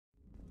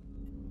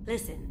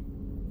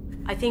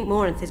Listen, I think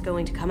Morinth is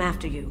going to come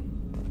after you.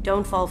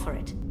 Don't fall for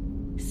it.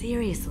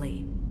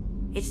 Seriously.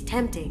 It's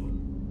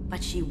tempting,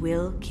 but she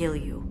will kill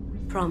you.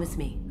 Promise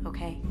me,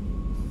 okay?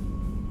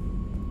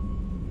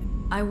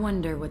 I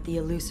wonder what the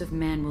elusive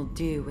man will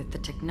do with the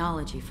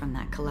technology from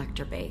that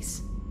collector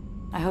base.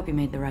 I hope you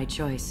made the right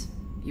choice.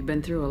 You've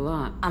been through a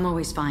lot. I'm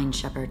always fine,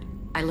 Shepard.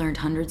 I learned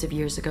hundreds of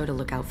years ago to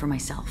look out for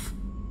myself.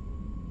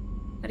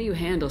 How do you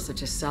handle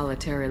such a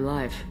solitary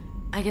life?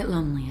 I get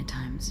lonely at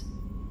times.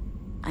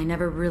 I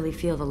never really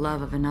feel the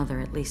love of another,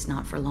 at least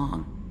not for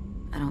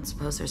long. I don't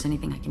suppose there's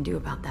anything I can do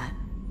about that.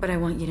 But I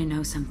want you to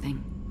know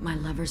something. My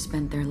lover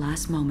spent their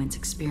last moments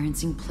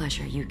experiencing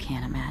pleasure you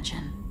can't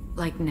imagine.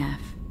 Like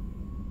Neff.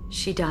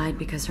 She died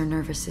because her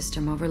nervous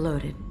system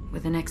overloaded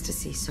with an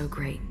ecstasy so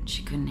great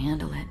she couldn't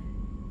handle it.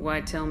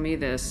 Why tell me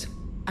this?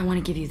 I want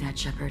to give you that,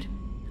 Shepard.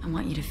 I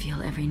want you to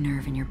feel every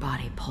nerve in your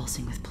body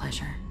pulsing with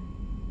pleasure.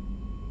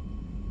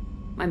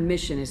 My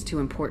mission is too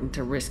important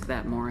to risk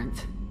that,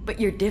 Morinth. But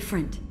you're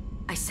different.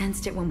 I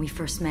sensed it when we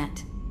first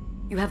met.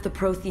 You have the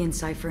Prothean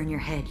cipher in your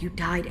head. You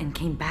died and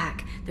came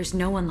back. There's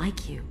no one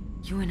like you.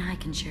 You and I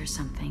can share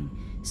something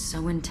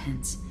so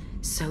intense,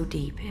 so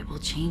deep, it will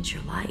change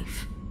your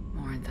life.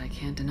 Morinth, I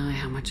can't deny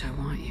how much I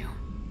want you.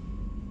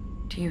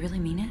 Do you really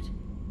mean it?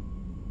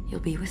 You'll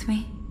be with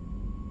me?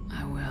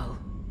 I will.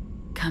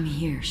 Come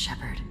here,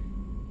 Shepard.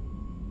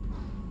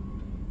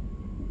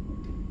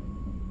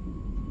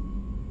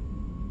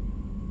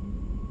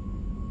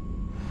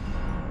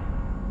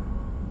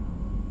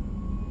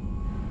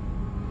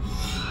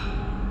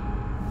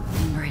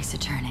 Embrace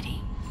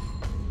eternity.